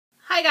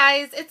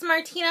Hi guys, it's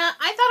Martina. I thought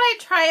I'd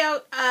try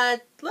out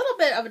a little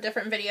bit of a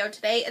different video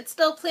today. It's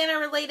still planner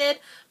related,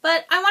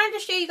 but I wanted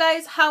to show you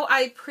guys how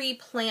I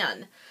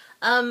pre-plan.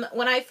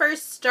 When I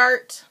first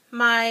start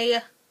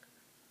my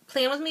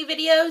Plan With Me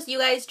videos, you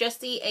guys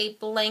just see a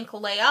blank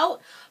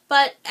layout,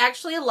 but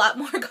actually a lot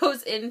more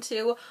goes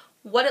into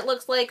what it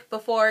looks like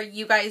before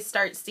you guys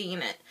start seeing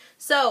it.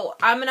 So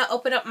I'm going to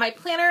open up my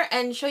planner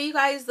and show you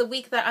guys the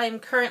week that I'm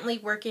currently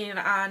working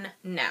on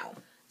now.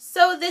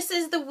 So this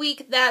is the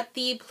week that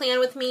the Plan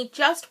With Me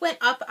just went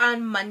up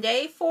on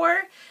Monday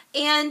for,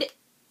 and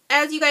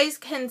as you guys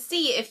can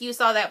see if you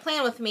saw that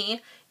Plan With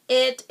Me,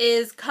 it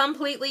is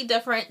completely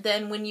different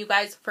than when you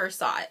guys first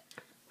saw it.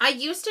 I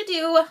used to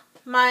do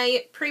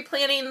my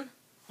pre-planning,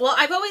 well,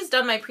 I've always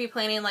done my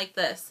pre-planning like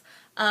this,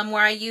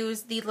 where I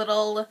use the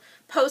little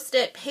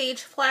post-it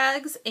page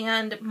flags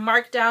and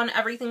mark down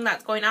everything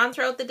that's going on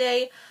throughout the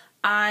day.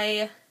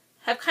 I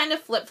have kind of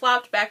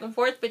flip-flopped back and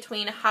forth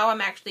between how I'm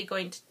actually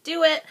going to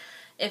do it.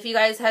 If you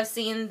guys have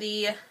seen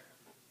the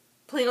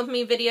Plan With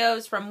Me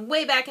videos from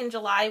way back in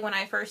July when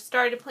I first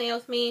started Plan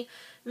With Me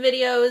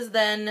videos,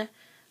 then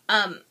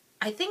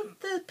I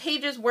think the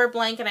pages were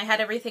blank and I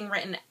had everything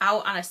written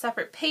out on a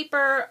separate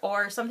paper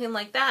or something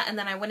like that, and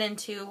then I went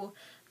into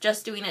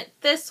just doing it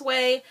this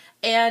way,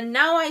 and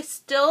now I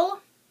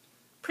still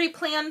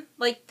pre-plan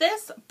like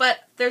this,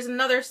 but there's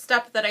another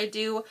step that I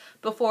do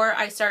before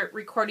I start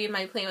recording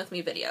my Plan With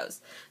Me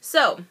videos.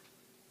 So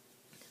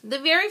the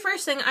very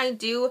first thing I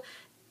do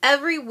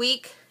every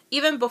week,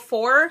 even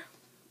before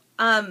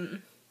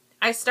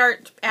I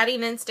start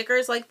adding in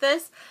stickers like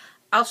this,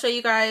 I'll show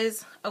you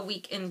guys a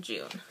week in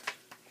June.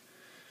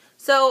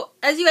 So,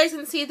 as you guys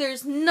can see,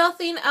 there's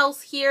nothing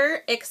else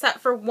here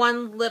except for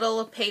one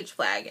little page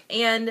flag.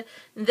 And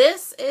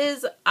this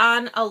is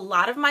on a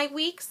lot of my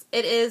weeks.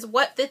 It is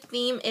what the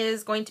theme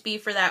is going to be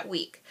for that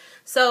week.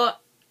 So,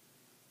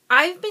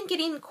 I've been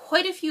getting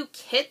quite a few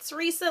kits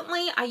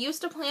recently. I used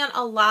to plan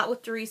a lot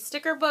with Dorie's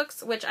sticker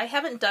books, which I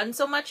haven't done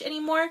so much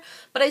anymore.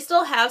 But I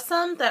still have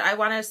some that I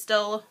want to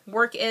still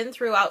work in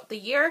throughout the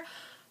year.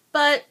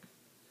 But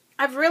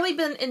I've really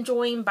been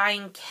enjoying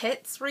buying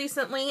kits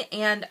recently,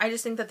 and I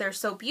just think that they're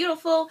so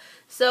beautiful.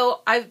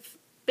 So I've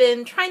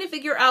been trying to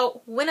figure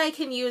out when I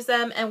can use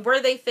them and where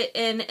they fit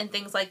in and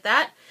things like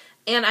that.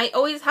 And I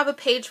always have a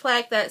page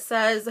flag that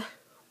says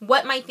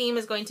what my theme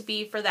is going to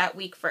be for that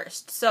week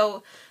first.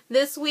 So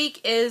this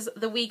week is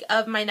the week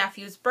of my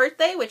nephew's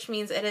birthday, which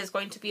means it is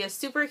going to be a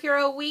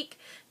superhero week.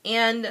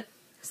 And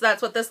so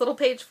that's what this little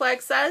page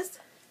flag says.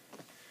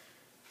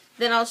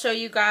 Then I'll show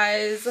you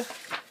guys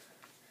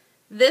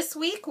this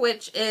week,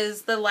 which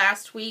is the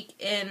last week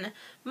in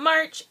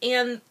March,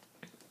 and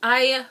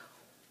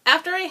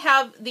after I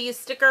have the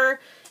sticker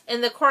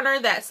in the corner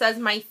that says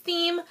my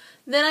theme,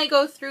 then I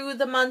go through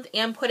the month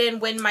and put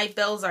in when my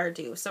bills are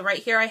due. So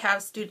right here I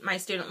have my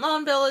student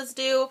loan bill is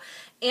due,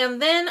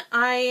 and then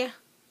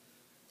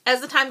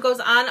as the time goes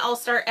on, I'll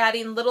start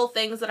adding little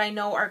things that I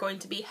know are going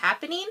to be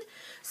happening.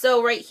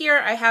 So right here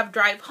I have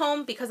drive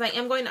home because I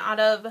am going out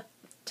of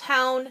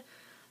town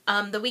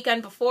the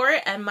weekend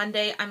before, and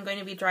Monday I'm going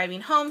to be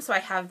driving home, so I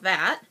have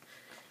that.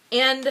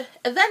 And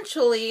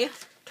eventually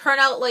turn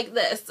out like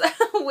this,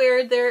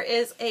 where there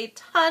is a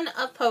ton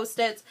of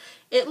post-its.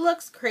 It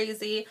looks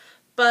crazy,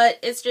 but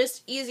it's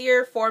just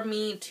easier for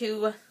me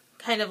to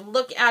kind of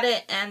look at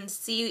it and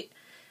see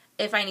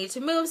if I need to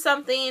move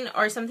something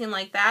or something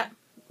like that.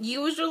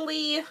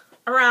 Usually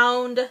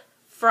around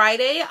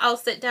Friday, I'll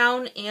sit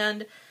down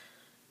and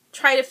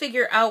try to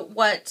figure out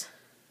what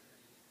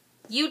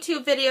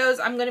YouTube videos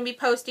I'm going to be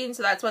posting,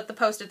 so that's what the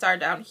post-its are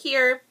down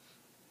here.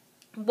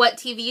 What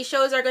TV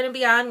shows are going to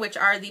be on, which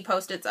are the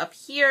post-its up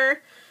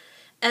here.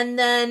 And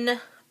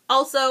then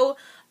also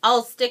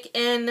I'll stick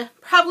in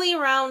probably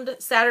around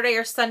Saturday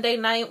or Sunday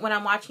night when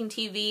I'm watching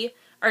TV,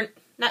 or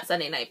not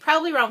Sunday night,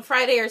 probably around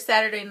Friday or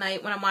Saturday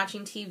night when I'm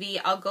watching TV,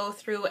 I'll go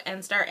through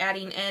and start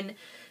adding in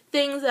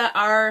things that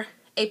are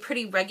a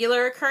pretty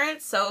regular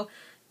occurrence. So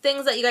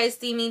things that you guys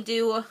see me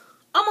do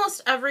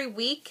almost every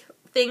week,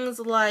 things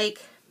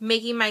like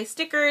making my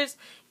stickers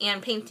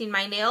and painting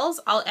my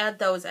nails, I'll add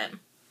those in.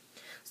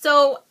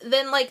 So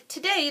then like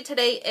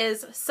today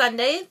is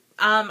Sunday.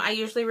 I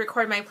usually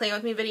record my Plan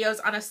With Me videos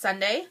on a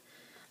Sunday.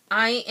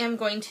 I am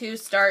going to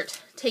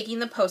start taking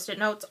the post-it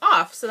notes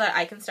off so that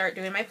I can start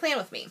doing my Plan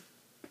With Me.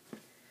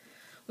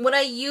 What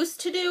I used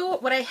to do,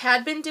 what I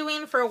had been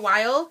doing for a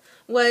while,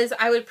 was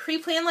I would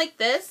pre-plan like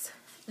this.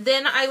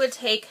 Then I would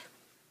take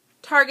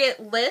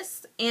Target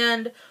lists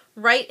and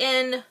write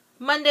in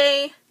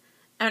Monday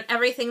and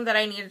everything that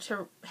I needed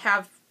to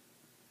have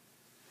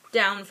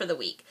down for the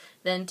week.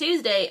 Then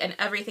Tuesday and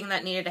everything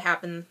that needed to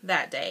happen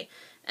that day.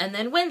 And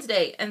then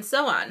Wednesday and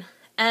so on.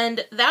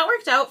 And that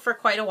worked out for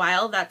quite a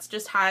while. That's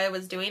just how I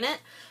was doing it.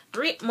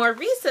 More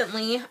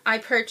recently, I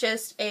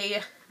purchased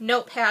a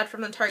notepad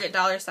from the Target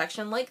dollar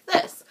section like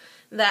this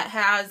that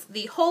has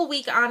the whole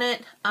week on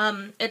it.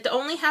 It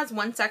only has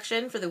one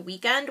section for the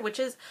weekend, which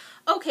is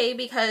okay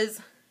because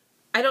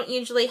I don't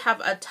usually have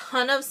a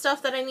ton of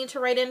stuff that I need to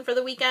write in for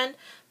the weekend,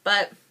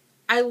 but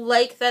I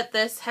like that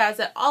this has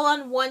it all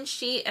on one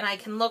sheet and I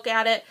can look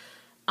at it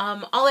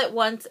all at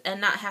once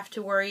and not have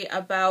to worry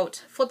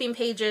about flipping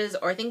pages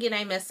or thinking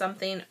I missed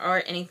something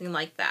or anything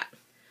like that.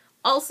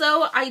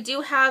 Also, I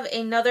do have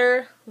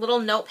another little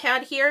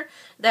notepad here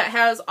that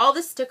has all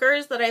the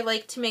stickers that I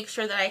like to make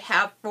sure that I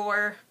have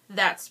for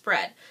that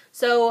spread.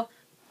 So,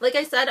 like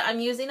I said, I'm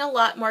using a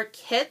lot more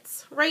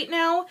kits right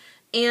now,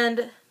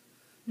 and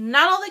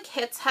not all the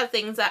kits have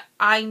things that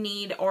I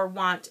need or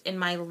want in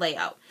my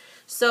layout.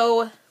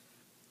 So,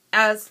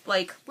 as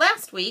like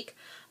last week,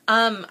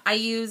 I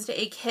used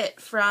a kit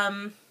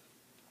from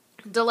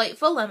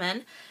Delightful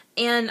Lemon,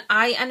 and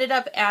I ended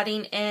up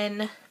adding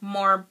in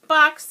more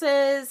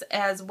boxes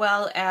as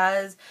well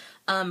as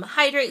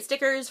hydrate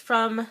stickers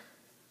from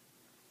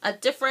a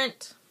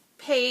different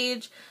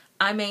page.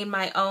 I made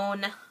my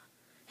own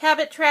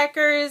habit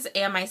trackers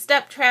and my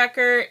step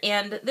tracker,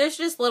 and there's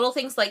just little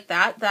things like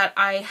that that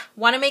I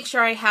want to make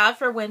sure I have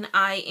for when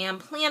I am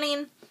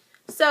planning.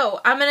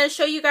 So I'm going to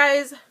show you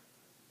guys,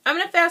 I'm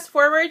going to fast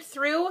forward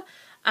through.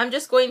 I'm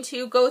just going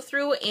to go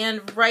through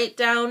and write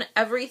down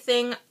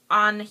everything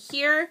on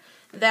here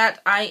that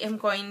I am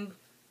going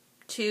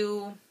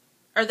to,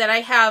 or that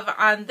I have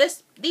on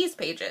these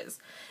pages.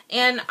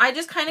 And I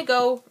just kind of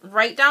go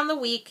right down the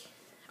week.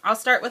 I'll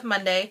start with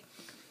Monday.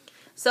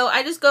 So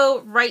I just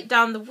go right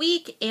down the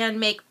week and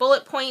make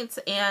bullet points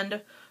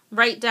and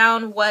write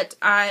down what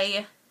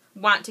I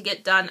want to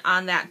get done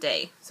on that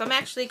day. So I'm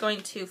actually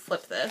going to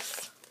flip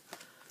this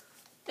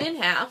in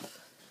half.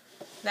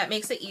 That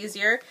makes it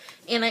easier.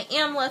 And I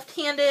am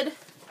left-handed,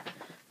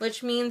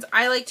 which means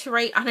I like to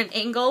write on an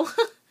angle.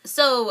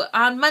 So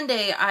on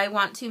Monday, I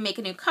want to make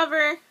a new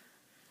cover,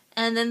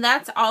 and then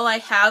that's all I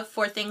have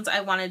for things I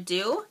want to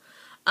do.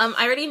 I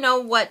already know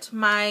what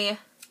my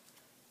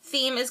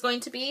theme is going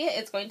to be.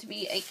 It's going to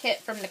be a kit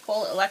from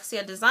Nicole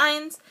Alexia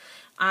Designs.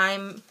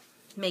 I'm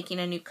making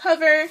a new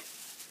cover.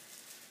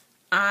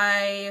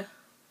 I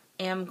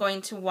am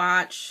going to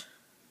watch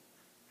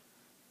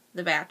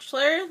The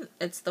Bachelor.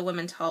 It's the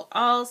Women Tell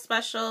All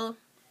special.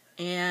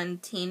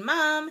 And Teen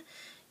Mom.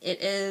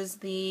 It is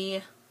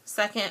the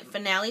second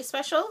finale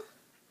special.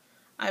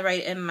 I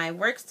write in my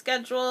work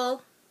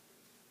schedule,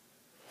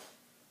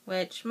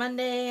 which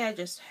Monday I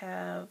just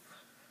have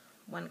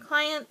one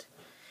client.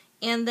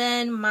 And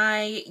then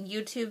my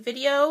YouTube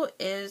video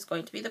is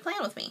going to be the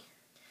plan with me.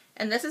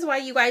 And this is why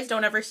you guys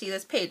don't ever see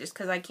this page, is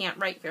because I can't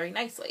write very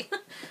nicely.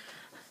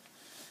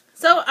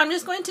 So I'm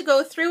just going to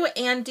go through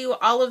and do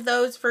all of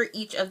those for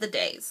each of the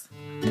days.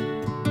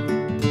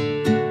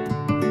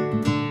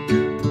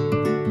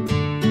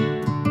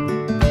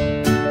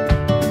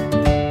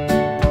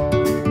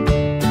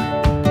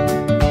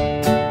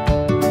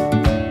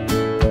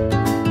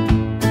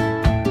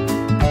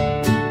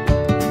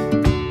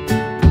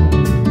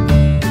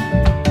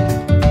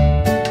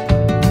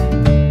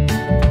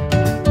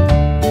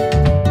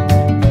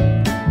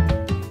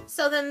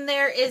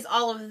 Is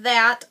all of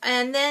that,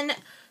 and then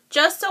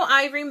just so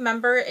I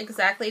remember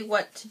exactly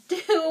what to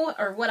do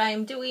or what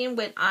I'm doing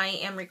when I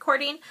am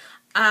recording,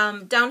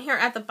 down here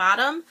at the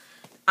bottom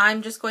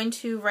I'm just going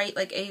to write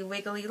like a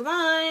wiggly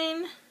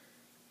line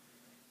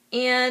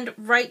and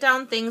write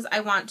down things I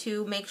want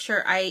to make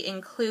sure I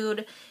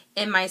include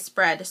in my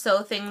spread.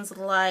 So things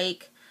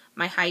like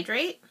my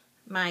hydrate,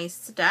 my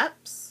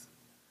steps,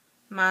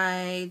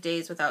 my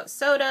days without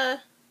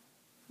soda,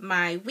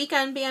 my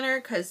weekend banner,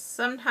 because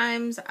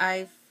sometimes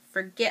I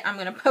forget I'm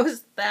going to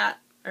post that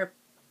or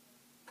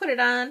put it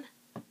on,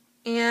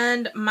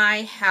 and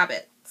my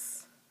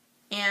habits.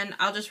 And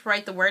I'll just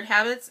write the word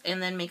habits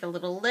and then make a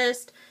little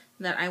list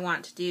that I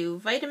want to do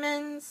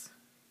vitamins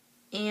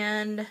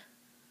and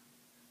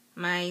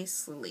my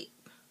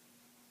sleep.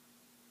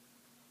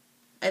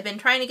 I've been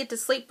trying to get to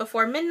sleep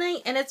before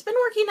midnight, and it's been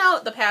working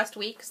out the past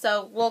week,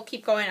 so we'll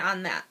keep going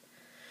on that.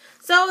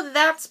 So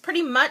that's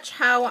pretty much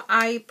how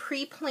I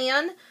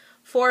pre-plan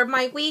for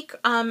my week,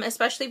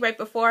 especially right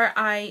before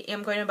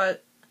I'm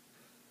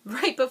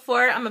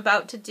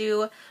about to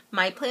do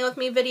my Plan With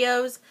Me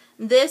videos.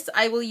 This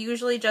I will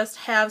usually just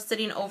have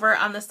sitting over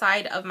on the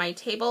side of my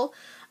table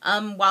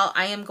while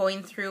I am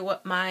going through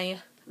my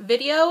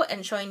video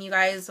and showing you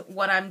guys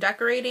what I'm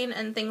decorating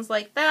and things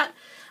like that.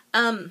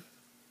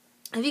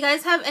 If you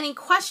guys have any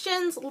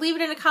questions, leave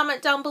it in a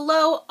comment down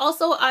below.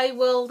 Also, I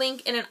will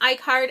link in an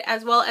iCard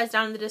as well as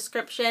down in the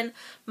description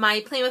my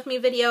Plan With Me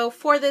video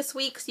for this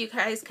week so you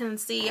guys can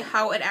see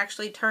how it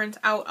actually turns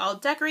out all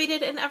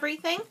decorated and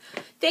everything.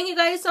 Thank you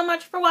guys so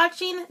much for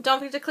watching. Don't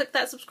forget to click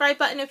that subscribe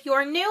button if you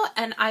are new,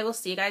 and I will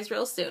see you guys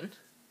real soon.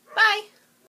 Bye!